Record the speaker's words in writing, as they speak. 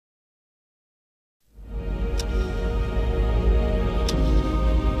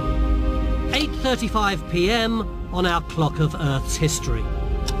8:35 p.m. on our clock of Earth's history.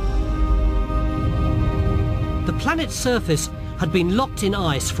 The planet's surface had been locked in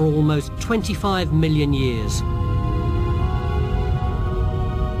ice for almost 25 million years.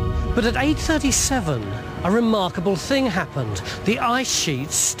 But at 8:37, a remarkable thing happened. The ice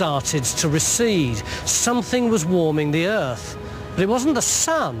sheets started to recede. Something was warming the Earth. But it wasn't the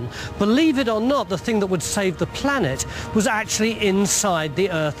sun. Believe it or not, the thing that would save the planet was actually inside the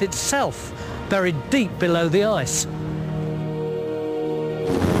Earth itself, buried deep below the ice.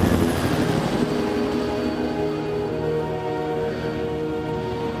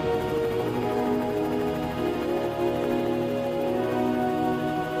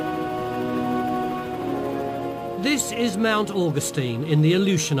 This is Mount Augustine in the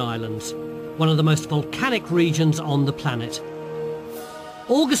Aleutian Islands, one of the most volcanic regions on the planet.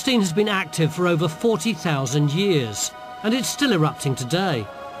 Augustine has been active for over 40,000 years, and it's still erupting today.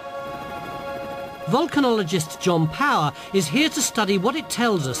 Volcanologist John Power is here to study what it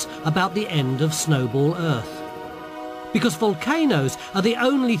tells us about the end of Snowball Earth. Because volcanoes are the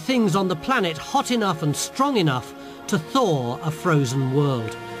only things on the planet hot enough and strong enough to thaw a frozen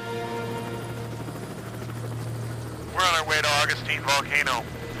world. We're on our way to Augustine Volcano.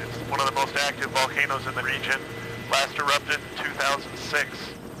 It's one of the most active volcanoes in the region. Last erupted in 2006.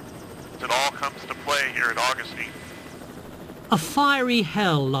 It all comes to play here at Augustine. A fiery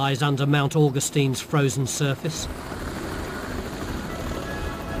hell lies under Mount Augustine's frozen surface.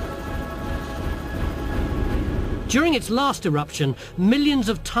 During its last eruption, millions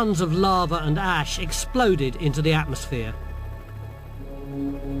of tons of lava and ash exploded into the atmosphere.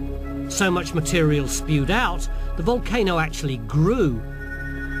 So much material spewed out, the volcano actually grew.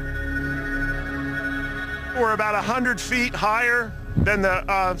 We're about 100 feet higher than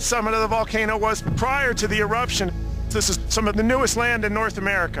the summit of the volcano was prior to the eruption. This is some of the newest land in North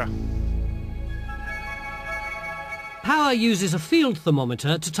America. Power uses a field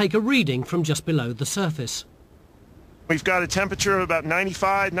thermometer to take a reading from just below the surface. We've got a temperature of about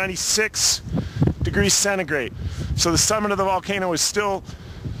 95, 96 degrees centigrade. So the summit of the volcano is still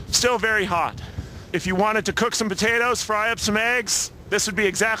very hot. If you wanted to cook some potatoes, fry up some eggs, this would be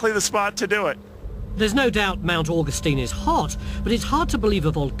exactly the spot to do it. There's no doubt Mount Augustine is hot, but it's hard to believe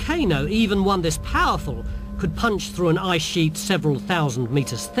a volcano, even one this powerful, could punch through an ice sheet several thousand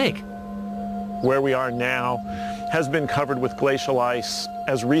meters thick. Where we are now has been covered with glacial ice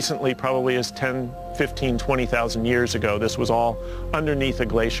as recently probably as 10, 15, 20,000 years ago. This was all underneath a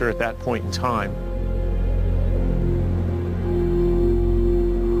glacier at that point in time.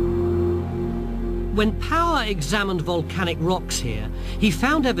 When Power examined volcanic rocks here, he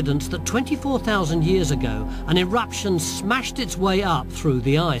found evidence that 24,000 years ago, an eruption smashed its way up through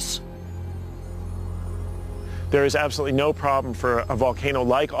the ice. There is absolutely no problem for a volcano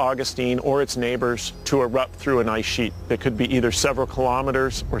like Augustine or its neighbors to erupt through an ice sheet that could be either several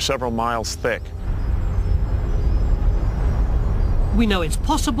kilometers or several miles thick. We know it's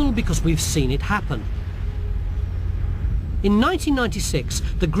possible because we've seen it happen. In 1996,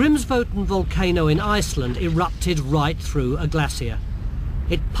 the Grímsvötn volcano in Iceland erupted right through a glacier.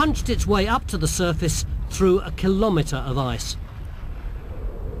 It punched its way up to the surface through a kilometre of ice.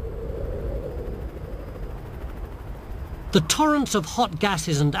 The torrents of hot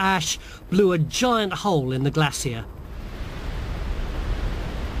gases and ash blew a giant hole in the glacier.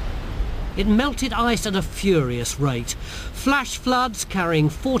 It melted ice at a furious rate. Flash floods carrying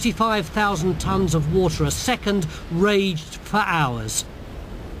 45,000 tons of water a second raged for hours.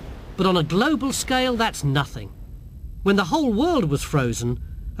 But on a global scale, that's nothing. When the whole world was frozen,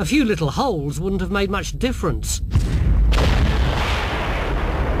 a few little holes wouldn't have made much difference.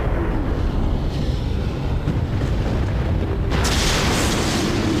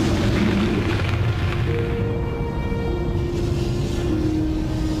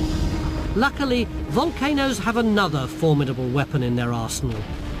 Luckily, volcanoes have another formidable weapon in their arsenal.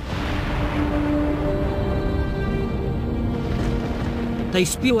 They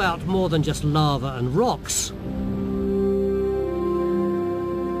spew out more than just lava and rocks.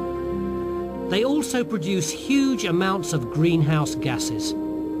 They also produce huge amounts of greenhouse gases.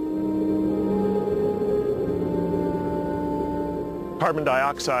 Carbon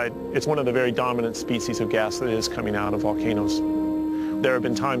dioxide is one of the very dominant species of gas that is coming out of volcanoes. There have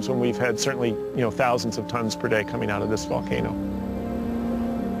been times when we've had certainly, thousands of tons per day coming out of this volcano.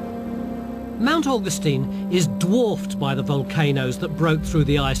 Mount Augustine is dwarfed by the volcanoes that broke through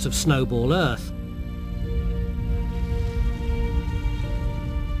the ice of Snowball Earth.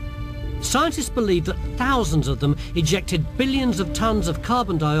 Scientists believe that thousands of them ejected billions of tons of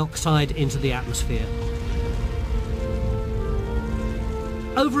carbon dioxide into the atmosphere.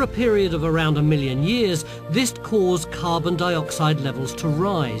 Over a period of around 1 million years, this caused carbon dioxide levels to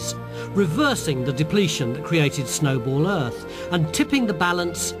rise, reversing the depletion that created Snowball Earth and tipping the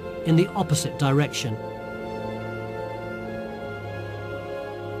balance in the opposite direction.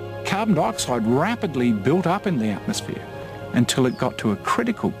 Carbon dioxide rapidly built up in the atmosphere until it got to a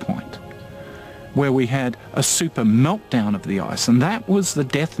critical point where we had a super meltdown of the ice, and that was the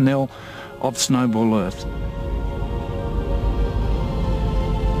death knell of Snowball Earth.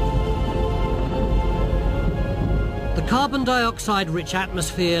 The carbon dioxide-rich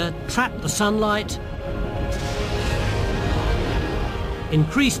atmosphere trapped the sunlight,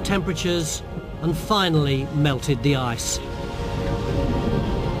 increased temperatures, and finally melted the ice.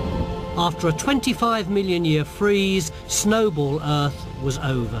 After a 25 million year freeze, Snowball Earth was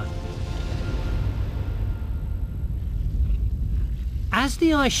over. As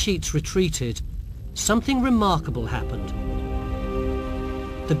the ice sheets retreated, something remarkable happened.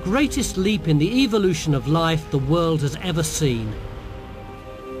 The greatest leap in the evolution of life the world has ever seen.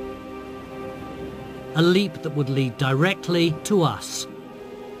 A leap that would lead directly to us.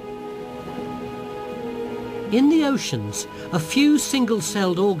 In the oceans, a few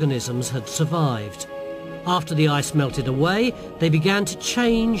single-celled organisms had survived. After the ice melted away, they began to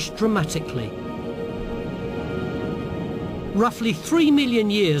change dramatically. Roughly 3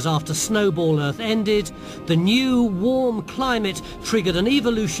 million years after Snowball Earth ended, the new warm climate triggered an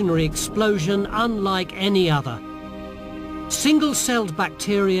evolutionary explosion unlike any other. Single-celled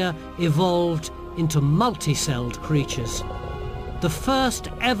bacteria evolved into multi-celled creatures. The first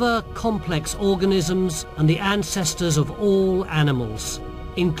ever complex organisms and the ancestors of all animals,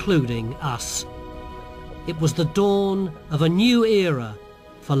 including us. It was the dawn of a new era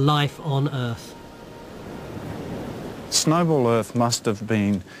for life on Earth. Snowball Earth must have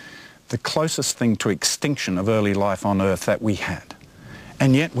been the closest thing to extinction of early life on Earth that we had.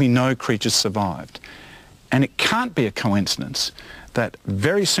 And yet we know creatures survived. And it can't be a coincidence that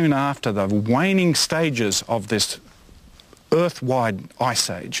very soon after the waning stages of this Earth-wide ice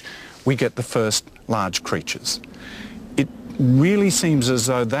age, we get the first large creatures. It really seems as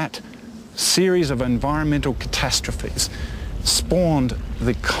though that series of environmental catastrophes spawned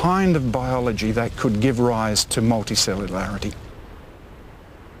the kind of biology that could give rise to multicellularity.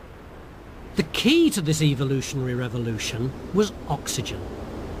 The key to this evolutionary revolution was oxygen.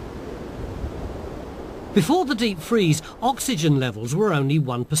 Before the deep freeze, oxygen levels were only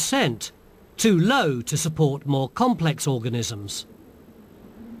 1%, too low to support more complex organisms.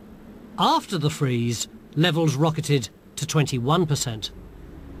 After the freeze, levels rocketed to 21%.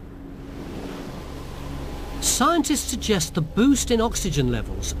 Scientists suggest the boost in oxygen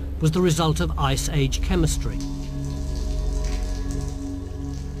levels was the result of Ice Age chemistry.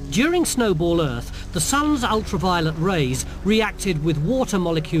 During Snowball Earth, the sun's ultraviolet rays reacted with water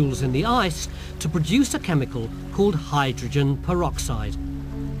molecules in the ice to produce a chemical called hydrogen peroxide.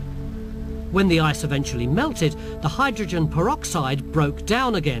 When the ice eventually melted, the hydrogen peroxide broke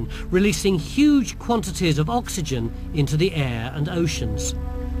down again, releasing huge quantities of oxygen into the air and oceans.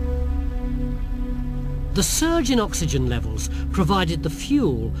 The surge in oxygen levels provided the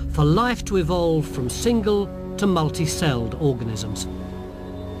fuel for life to evolve from single to multi-celled organisms.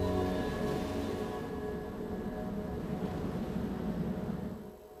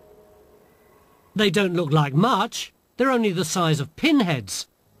 They don't look like much. They're only the size of pinheads.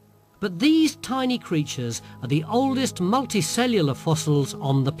 But these tiny creatures are the oldest multicellular fossils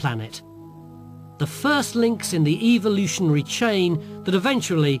on the planet. The first links in the evolutionary chain that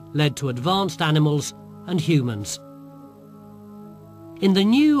eventually led to advanced animals and humans. In the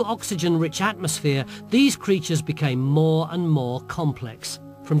new oxygen-rich atmosphere, these creatures became more and more complex,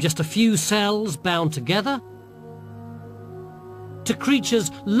 from just a few cells bound together to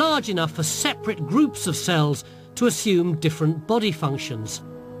creatures large enough for separate groups of cells to assume different body functions.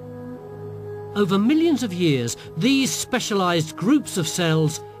 Over millions of years, these specialized groups of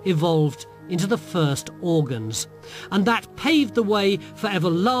cells evolved into the first organs, and that paved the way for ever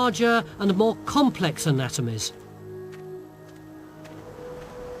larger and more complex anatomies.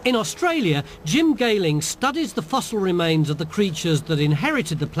 In Australia, Jim Gayling studies the fossil remains of the creatures that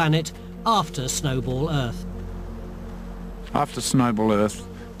inherited the planet after Snowball Earth. After Snowball Earth,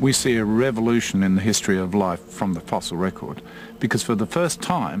 we see a revolution in the history of life from the fossil record, because for the first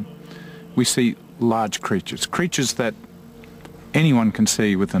time we see large creatures, creatures that anyone can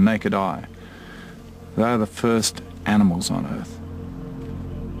see with the naked eye. They are the first animals on Earth.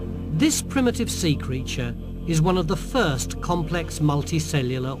 This primitive sea creature is one of the first complex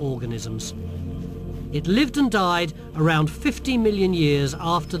multicellular organisms. It lived and died around 50 million years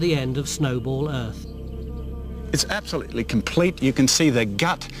after the end of Snowball Earth. It's absolutely complete. You can see the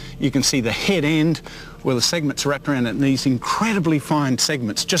gut, you can see the head end where the segments wrapped around it, and these incredibly fine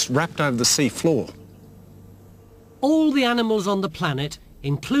segments just wrapped over the sea floor. All the animals on the planet,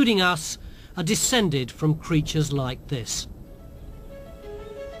 including us, are descended from creatures like this.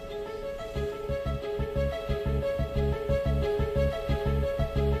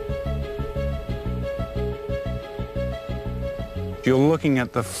 You're looking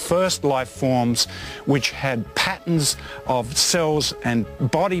at the first life forms which had patterns of cells and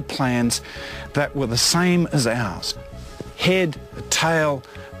body plans that were the same as ours. Head, a tail,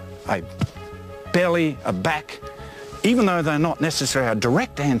 a belly, a back. Even though they're not necessarily our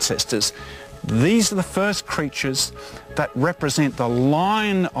direct ancestors, these are the first creatures that represent the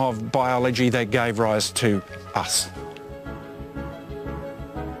line of biology that gave rise to us.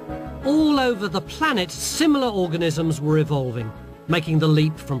 All over the planet, similar organisms were evolving, making the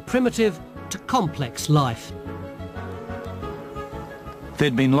leap from primitive to complex life.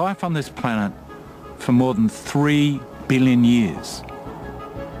 There'd been life on this planet for more than 3 billion years.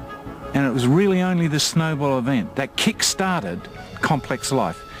 And it was really only the Snowball event that kick-started complex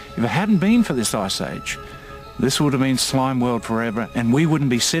life. If it hadn't been for this ice age, this would have been slime world forever, and we wouldn't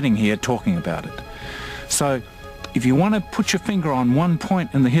be sitting here talking about it. So if you want to put your finger on one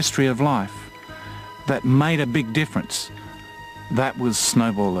point in the history of life that made a big difference, that was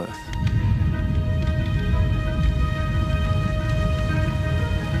Snowball Earth.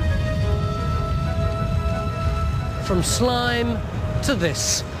 From slime to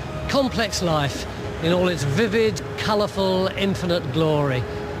this, complex life in all its vivid, colourful, infinite glory.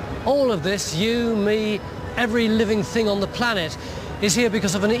 All of this, you, me, every living thing on the planet, is here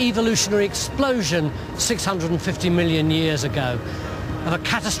because of an evolutionary explosion 650 million years ago, of a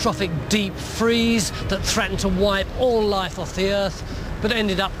catastrophic deep freeze that threatened to wipe all life off the Earth, but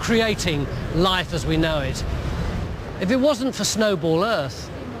ended up creating life as we know it. If it wasn't for Snowball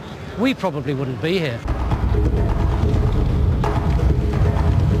Earth, we probably wouldn't be here.